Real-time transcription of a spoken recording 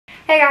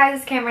Hey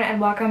guys, it's Kamrin and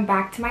welcome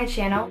back to my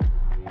channel.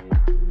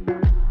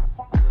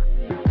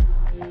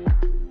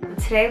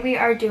 Today we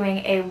are doing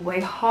a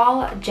wig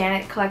haul.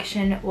 Janet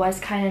Collection was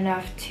kind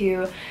enough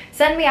to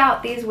send me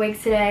out these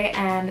wigs today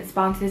and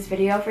sponsor this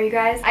video for you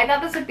guys. I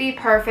thought this would be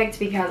perfect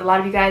because a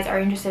lot of you guys are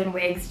interested in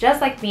wigs just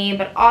like me,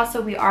 but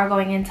also we are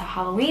going into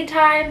Halloween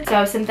time.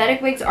 So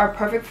synthetic wigs are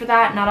perfect for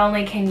that. Not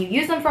only can you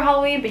use them for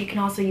Halloween, but you can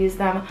also use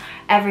them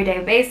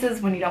everyday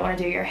basis when you don't want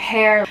to do your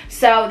hair.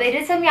 So they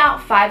did send me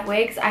out 5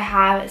 wigs. I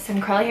have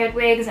some curly haired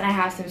wigs and I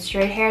have some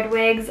straight haired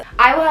wigs.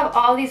 I will have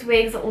all these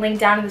wigs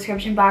linked down in the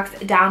description box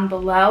down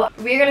below.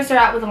 We're going to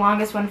start out with the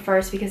longest one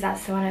first because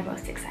that's the one I'm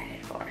most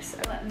excited for.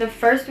 So the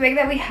first wig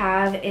that we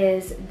have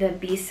is the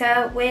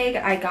Bisa wig.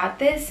 I got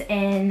this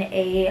in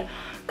a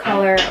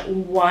color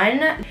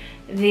 1.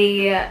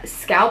 The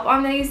scalp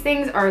on these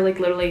things are like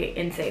literally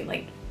insane.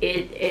 Like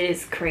it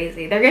is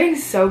crazy. They're getting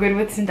so good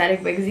with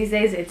synthetic wigs these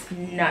days. It's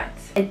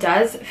nuts. It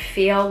does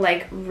feel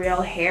like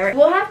real hair.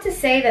 We'll have to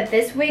say that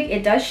this wig,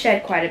 it does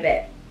shed quite a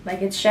bit.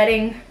 Like it's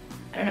shedding,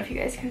 I don't know if you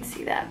guys can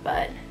see that,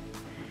 but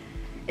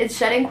it's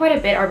shedding quite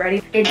a bit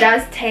already. It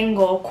does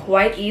tangle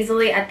quite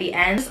easily at the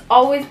end. Just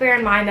always bear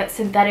in mind that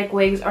synthetic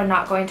wigs are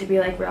not going to be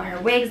like real hair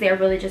wigs. They are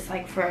really just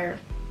like for,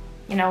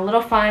 you know, a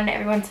little fun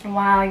every once in a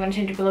while. You want to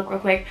change your look real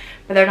quick,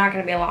 but they're not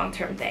going to be a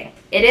long-term thing.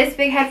 It is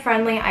big head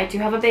friendly. I do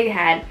have a big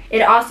head.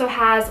 It also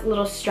has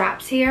little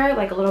straps here,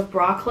 like a little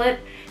bra clip.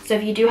 So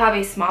if you do have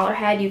a smaller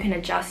head, you can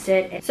adjust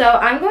it. So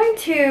I'm going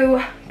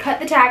to cut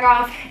the tag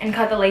off and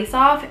cut the lace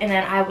off, and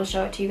then I will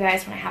show it to you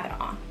guys when I have it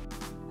on.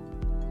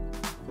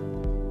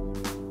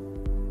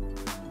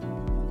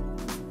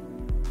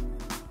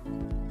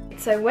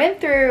 So I went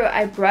through,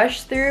 I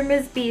brushed through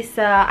Ms. Bisa.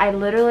 I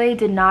literally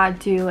did not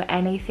do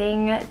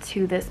anything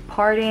to this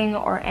parting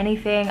or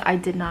anything. I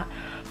did not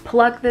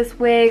pluck this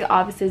wig.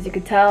 Obviously, as you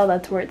could tell,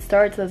 that's where it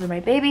starts. Those are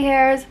my baby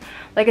hairs.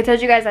 Like I told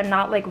you guys, I'm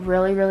not like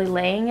really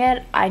laying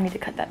it. I need to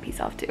cut that piece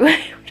off too. I'm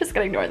just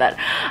gonna ignore that.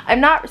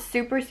 I'm not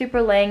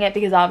super laying it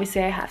because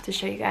obviously I have to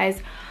show you guys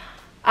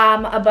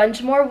a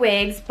bunch more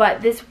wigs, but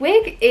this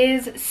wig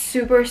is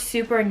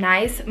super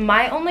nice.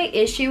 My only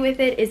issue with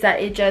it is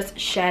that it just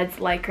sheds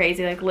like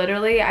crazy. Like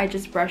literally I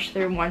just brushed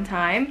through one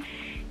time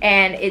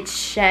and it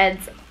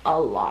sheds a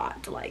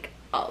lot, like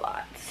a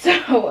lot.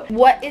 So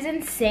what is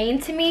insane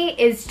to me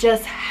is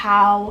just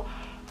how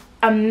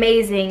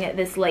amazing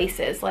this lace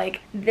is.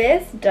 Like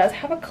this does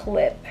have a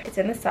clip. It's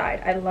in the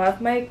side. I love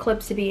my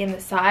clips to be in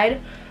the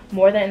side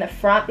more than in the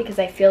front because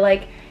I feel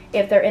like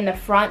if they're in the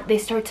front, they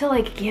start to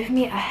like give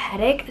me a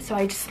headache. So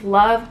I just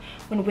love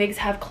when wigs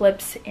have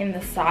clips in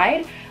the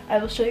side. I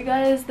will show you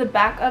guys the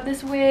back of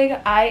this wig.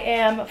 I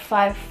am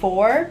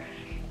 5'4",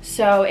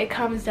 so it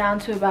comes down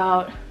to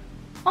about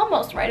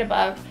almost right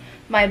above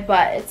my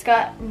butt. It's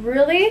got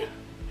really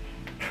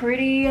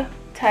pretty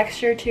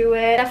texture to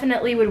it.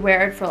 Definitely would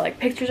wear it for like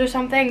pictures or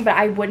something, but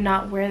I would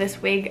not wear this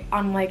wig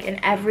on like an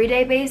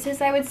everyday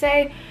basis, I would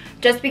say,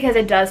 just because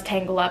it does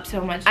tangle up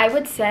so much. I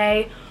would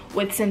say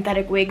with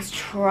synthetic wigs,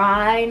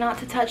 try not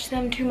to touch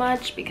them too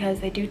much because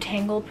they do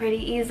tangle pretty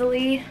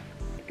easily.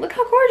 Look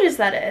how gorgeous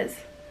that is.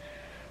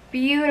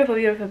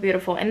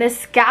 Beautiful. And this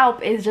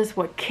scalp is just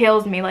what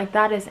kills me. Like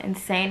that is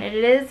insane. It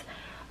is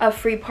a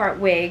 3-part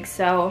wig,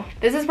 so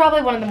this is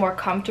probably one of the more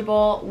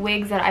comfortable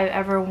wigs that I've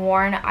ever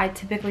worn. I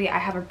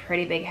have a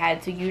pretty big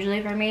head, so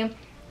usually for me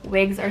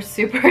wigs are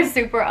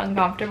super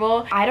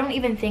uncomfortable. I don't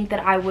even think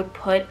that I would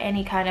put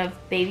any kind of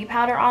baby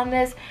powder on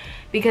this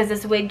because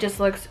this wig just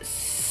looks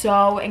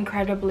so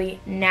incredibly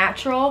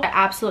natural. I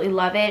absolutely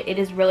love it. It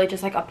is really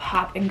just like a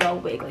pop and go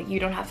wig. Like you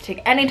don't have to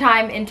take any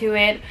time into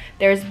it.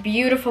 There's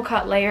beautiful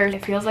cut layers.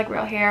 It feels like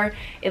real hair.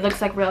 It looks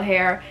like real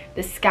hair.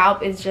 The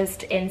scalp is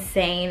just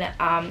insane.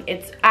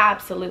 It's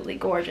absolutely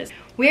gorgeous.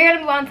 We're gonna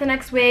move on to the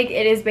next wig.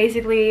 It is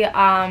basically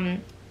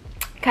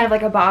kind of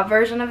like a bob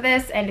version of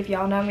this, and if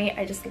y'all know me,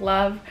 I just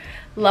love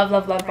bob.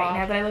 Right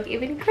now that I look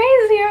even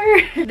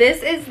crazier.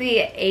 This is the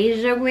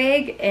Asia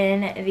wig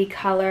in the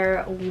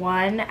color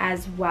 1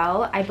 as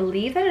well. I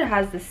believe that it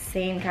has the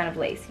same kind of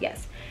lace.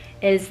 Yes,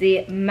 it is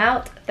the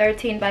Mount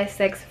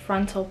 13x6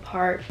 frontal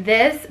part.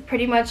 This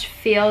pretty much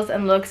feels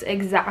and looks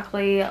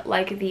exactly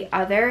like the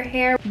other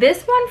hair.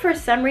 This one, for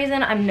some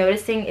reason, I'm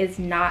noticing is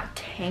not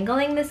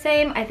tangling the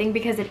same. I think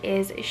because it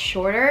is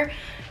shorter.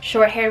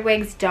 Short-haired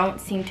wigs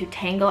don't seem to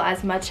tangle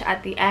as much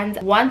at the end.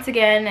 Once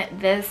again,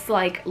 this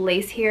like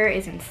lace here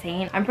is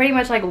insane. I'm pretty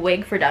much like a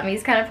wig for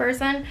dummies kind of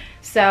person.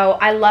 So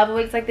I love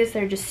wigs like this.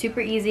 They're just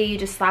super easy. You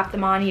just slap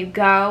them on, you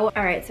go.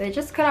 All right, so I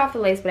just cut off the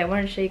lace, but I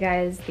wanted to show you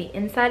guys the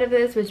inside of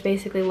this, which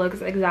basically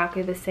looks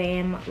exactly the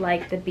same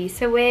like the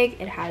Bisa wig.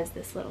 It has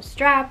this little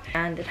strap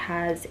and it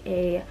has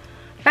a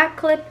back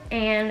clip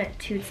and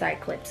 2 side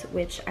clips,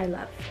 which I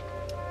love.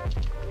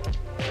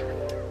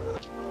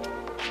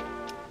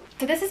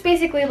 So this is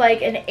basically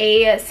like an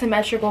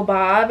asymmetrical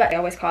bob. I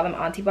always call them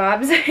auntie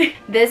bobs.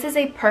 This is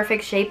a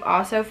perfect shape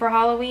also for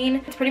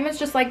Halloween. It's pretty much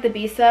just like the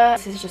Bisa.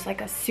 This is just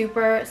like a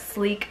super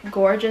sleek,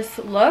 gorgeous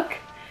look.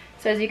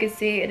 So as you can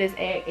see, it is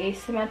a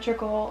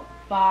asymmetrical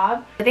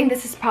bob. I think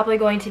this is probably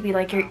going to be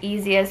like your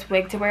easiest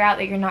wig to wear out,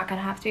 that you're not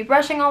gonna have to be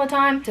brushing all the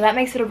time. So that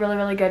makes it a really,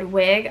 really good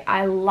wig.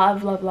 I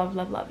love, love, love,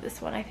 love, love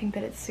this one. I think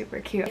that it's super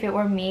cute. If it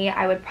were me,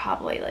 I would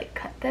probably like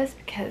cut this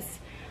because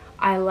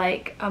I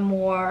like a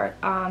more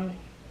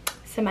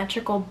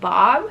symmetrical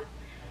bob.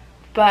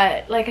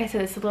 But like I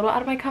said, it's a little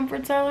out of my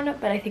comfort zone,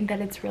 but I think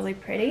that it's really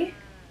pretty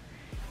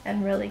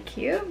and really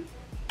cute.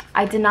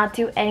 I did not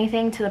do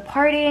anything to the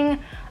parting.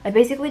 I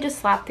basically just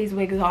slapped these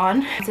wigs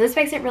on. So this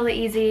makes it really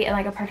easy and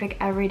like a perfect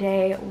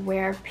everyday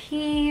wear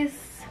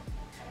piece.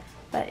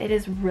 But it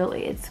is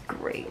really, it's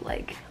great.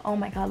 Like, oh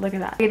my god, look at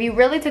that. If you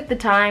really took the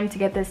time to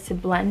get this to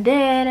blend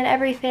in and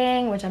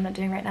everything, which I'm not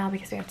doing right now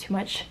because we have too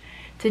much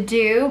to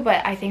do,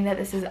 but I think that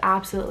this is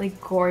absolutely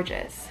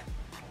gorgeous.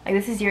 Like,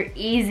 this is your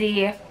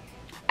easy,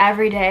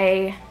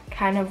 everyday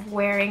kind of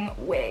wearing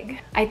wig.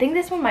 I think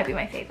this one might be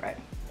my favorite.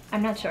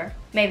 I'm not sure.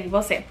 Maybe.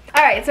 We'll see.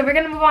 Alright, so we're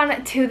going to move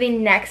on to the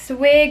next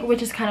wig,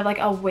 which is kind of like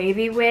a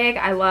wavy wig.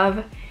 I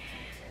love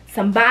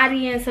some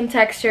body and some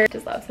texture.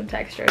 Just love some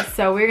texture.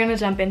 So we're going to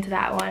jump into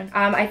that one.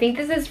 I think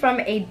this is from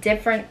a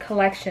different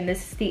collection.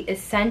 This is the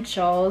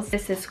Essentials.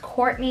 This is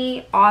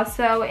Courtney,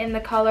 also in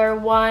the color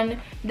 1.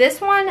 This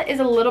one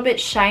is a little bit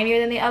shinier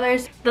than the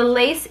others. The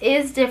lace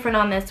is different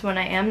on this one,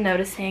 I am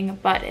noticing,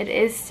 but it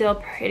is still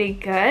pretty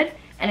good.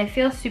 And it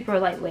feels super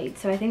lightweight,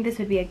 so I think this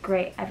would be a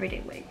great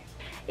everyday wig.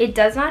 It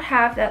does not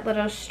have that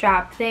little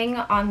strap thing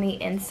on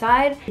the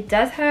inside. It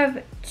does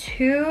have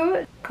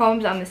 2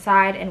 combs on the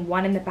side and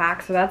 1 in the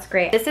back, so that's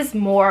great. This is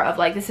more of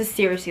like, this is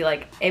seriously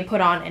like a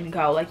put on and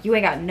go. Like, you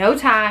ain't got no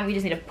time, you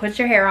just need to put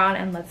your hair on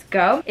and let's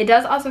go. It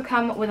does also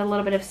come with a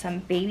little bit of some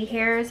baby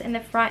hairs in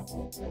the front.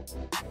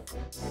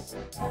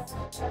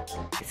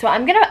 So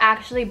I'm gonna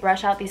actually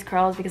brush out these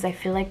curls because I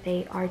feel like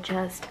they are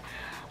just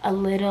a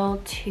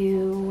little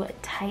too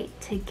tight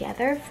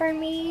together for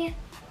me.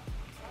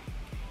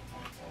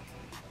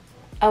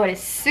 Oh, it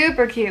is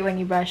super cute when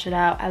you brush it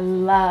out. I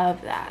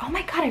love that. Oh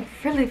my god, I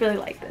really, really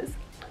like this.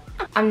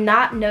 I'm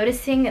not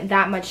noticing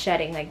that much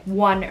shedding, like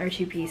 1 or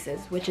 2 pieces,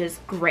 which is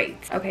great.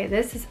 Okay,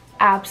 this is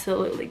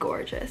absolutely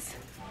gorgeous.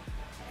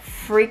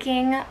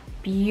 Freaking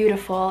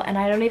beautiful, and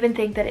I don't even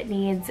think that it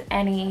needs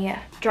any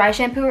dry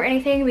shampoo or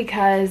anything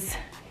because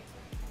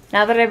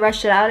now that I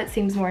brushed it out, it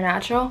seems more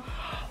natural.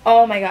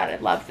 Oh my god, I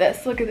love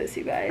this. Look at this,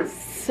 you guys.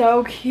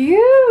 So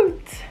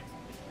cute.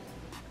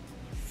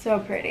 So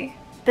pretty.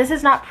 This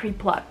is not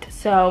pre-plucked,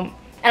 so,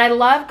 and I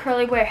love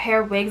curly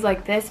hair wigs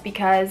like this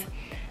because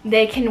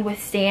they can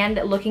withstand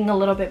looking a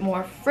little bit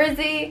more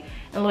frizzy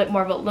and a little bit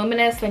more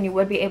voluminous than you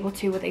would be able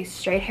to with a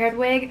straight haired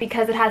wig.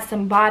 Because it has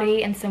some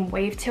body and some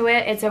wave to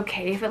it, it's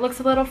okay if it looks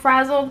a little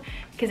frazzled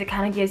because it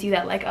kind of gives you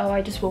that like, oh,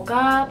 I just woke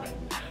up,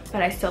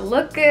 but I still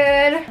look good.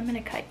 I'm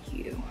gonna cut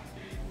you.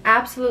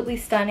 Absolutely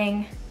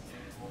stunning.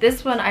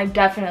 This one I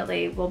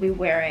definitely will be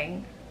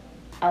wearing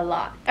a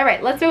lot. All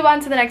right, let's move on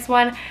to the next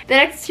one. The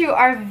next 2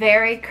 are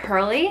very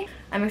curly.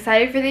 I'm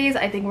excited for these.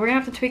 I think we're gonna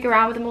have to tweak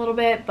around with them a little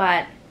bit,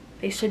 but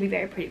they should be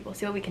very pretty. We'll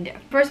see what we can do.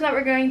 First one that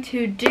we're going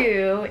to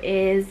do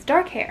is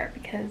dark hair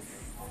because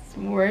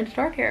we're into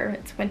dark hair.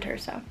 It's winter,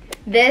 so.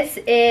 This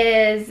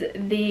is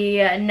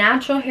the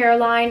Natural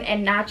Hairline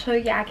and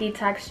Natural Yaki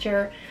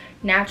Texture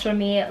Natural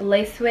Me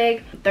Lace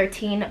Wig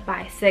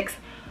 13x6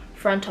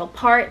 frontal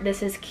part.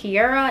 This is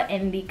Kiara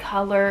in the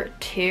color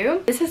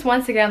 2. This is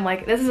once again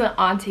like, this is an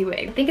auntie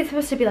wig. I think it's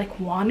supposed to be like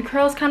wand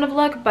curls kind of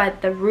look,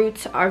 but the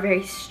roots are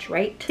very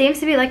straight. Seems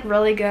to be like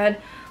really good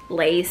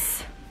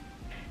lace.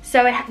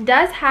 So it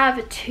does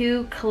have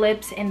 2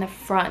 clips in the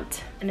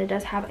front and it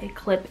does have a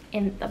clip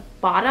in the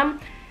bottom.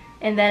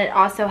 And then it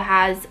also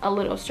has a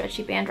little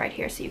stretchy band right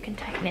here so you can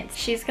tighten it.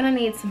 She's gonna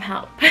need some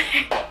help.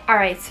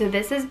 Alright, so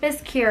this is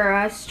Miss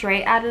Kiara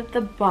straight out of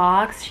the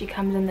box. She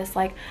comes in this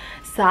like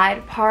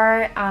side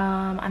part.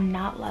 I'm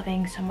not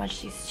loving so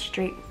much these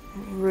straight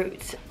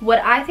roots. What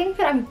I think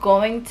that I'm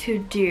going to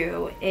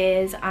do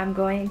is I'm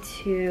going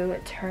to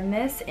turn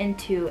this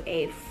into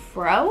a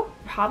fro.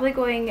 Probably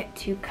going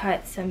to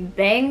cut some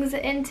bangs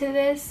into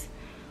this,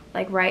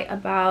 like right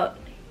about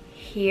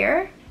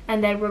here.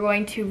 And then we're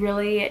going to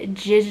really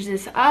jizz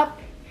this up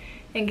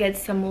and get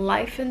some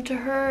life into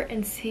her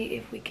and see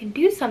if we can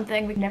do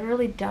something. We've never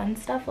really done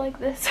stuff like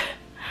this.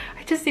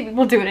 I just see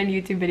people do it in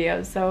YouTube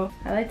videos, so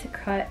I like to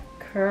cut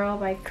curl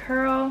by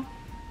curl.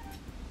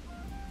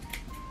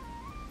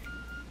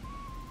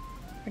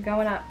 We're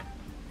going up.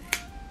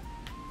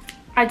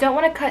 I don't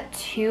want to cut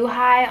too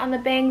high on the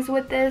bangs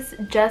with this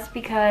just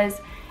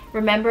because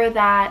remember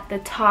that the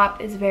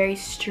top is very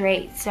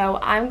straight. So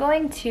I'm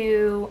going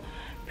to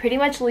pretty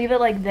much leave it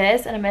like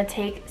this, and I'm going to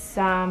take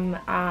some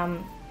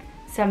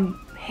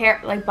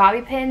hair, like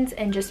bobby pins,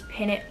 and just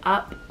pin it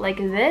up like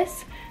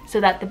this so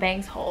that the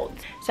bangs hold.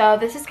 So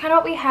this is kind of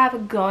what we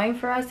have going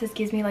for us. This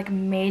gives me like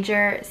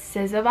major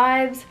SZA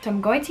vibes. So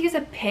I'm going to use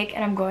a pick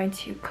and I'm going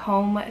to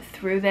comb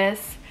through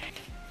this.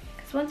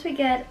 Because once we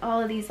get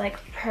all of these like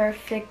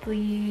perfect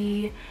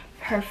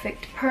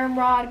perm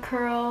rod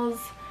curls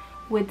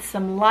with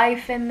some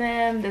life in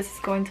them, this is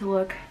going to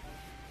look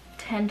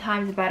 10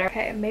 times better.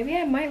 Okay, maybe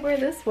I might wear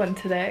this one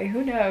today,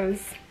 who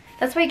knows.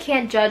 That's why you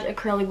can't judge a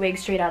curly wig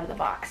straight out of the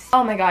box.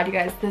 Oh my god, you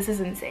guys, this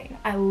is insane.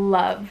 I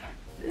love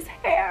this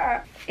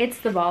hair. It's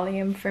the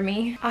volume for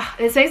me.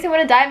 This makes me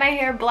want to dye my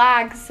hair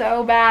black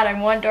so bad.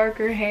 I want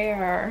darker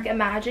hair.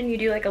 Imagine you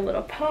do like a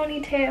little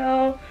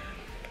ponytail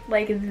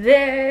like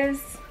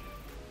this,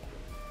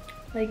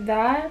 like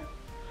that.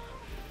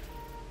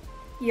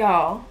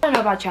 Y'all, I don't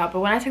know about y'all,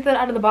 but when I took that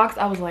out of the box,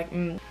 I was like,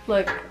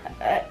 look,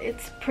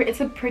 it's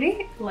a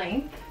pretty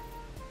length.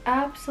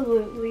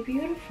 Absolutely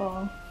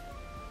beautiful.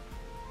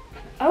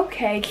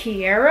 Okay,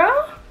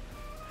 Kiera.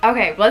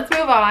 Okay, let's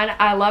move on.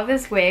 I love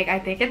this wig. I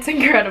think it's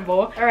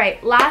incredible. All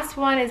right, last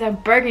one is a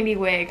burgundy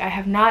wig. I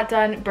have not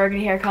done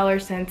burgundy hair color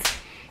since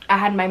I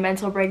had my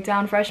mental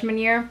breakdown freshman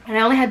year, and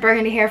I only had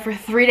burgundy hair for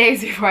 3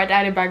 days before I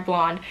dyed it back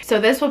blonde.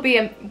 So this will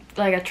be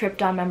like a trip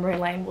down memory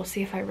lane. We'll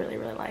see if I really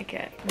like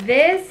it.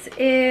 This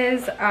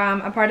is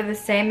a part of the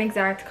same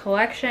exact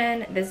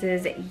collection. This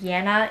is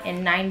Yana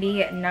in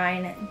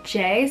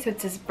 99J, so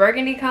it's this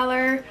burgundy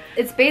color.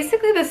 It's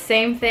basically the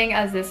same thing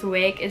as this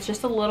wig. It's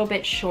just a little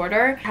bit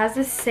shorter. It has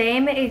the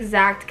same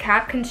exact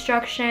cap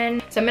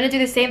construction. So I'm gonna do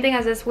the same thing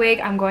as this wig.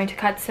 I'm going to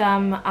cut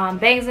some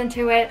bangs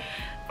into it.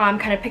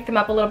 Kind of pick them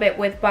up a little bit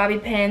with bobby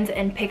pins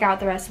and pick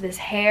out the rest of this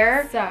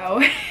hair. So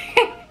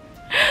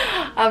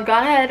I've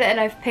gone ahead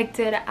and I've picked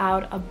it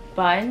out a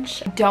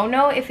bunch. Don't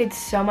know if it's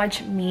so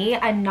much me.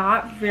 I'm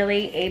not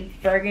really a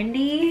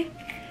burgundy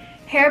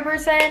hair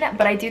person,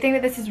 but I do think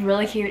that this is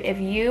really cute. If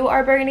you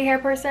are a burgundy hair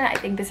person, I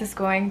think this is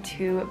going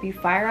to be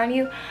fire on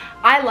you.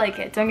 I like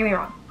it, don't get me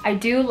wrong. I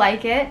do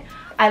like it.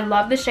 I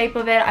love the shape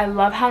of it. I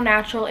love how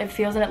natural it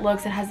feels and it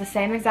looks. It has the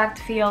same exact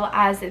feel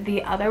as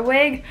the other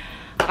wig.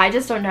 I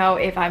just don't know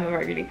if I'm a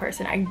burgundy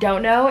person. I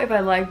don't know if I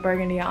like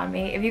burgundy on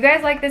me. If you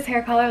guys like this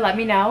hair color, let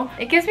me know.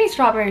 It gives me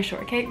strawberry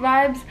shortcake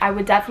vibes. I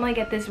would definitely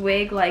get this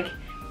wig like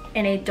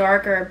in a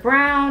darker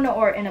brown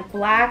or in a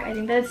black. I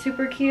think that's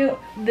super cute.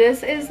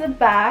 This is the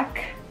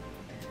back.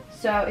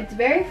 So it's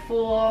very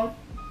full.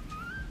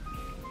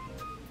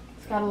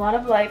 It's got a lot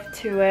of life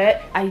to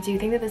it. I do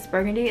think that this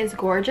burgundy is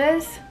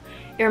gorgeous.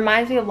 It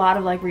reminds me a lot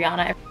of like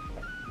Rihanna.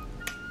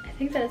 I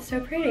think that it's so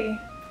pretty.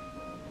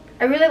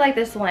 I really like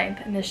this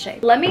length and this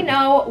shape. Let me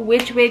know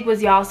which wig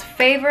was y'all's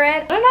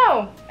favorite. I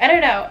don't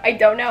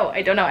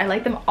know. I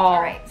like them all.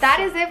 Alright,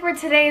 that is it for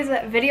today's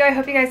video. I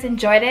hope you guys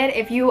enjoyed it.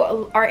 If you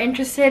are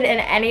interested in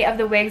any of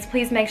the wigs,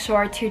 please make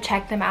sure to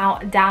check them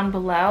out down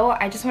below.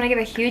 I just want to give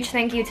a huge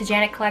thank you to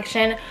Janet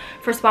Collection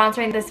for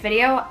sponsoring this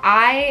video.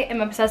 I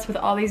am obsessed with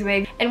all these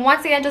wigs. And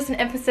once again, just an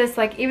emphasis,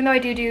 like even though I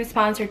do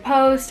sponsored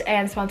posts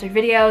and sponsored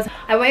videos,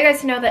 I want you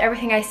guys to know that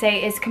everything I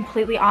say is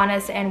completely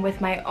honest and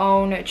with my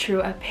own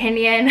true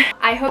opinion.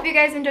 I hope you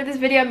guys enjoyed this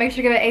video. Make sure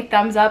to give it a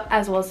thumbs up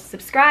as well as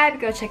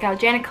subscribe. Go check out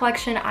Janet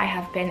Collection. I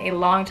have been a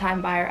long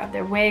time buyer of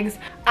their wigs.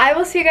 I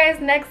will see you guys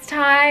next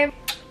time.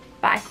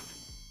 Bye.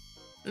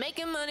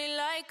 Making money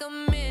like a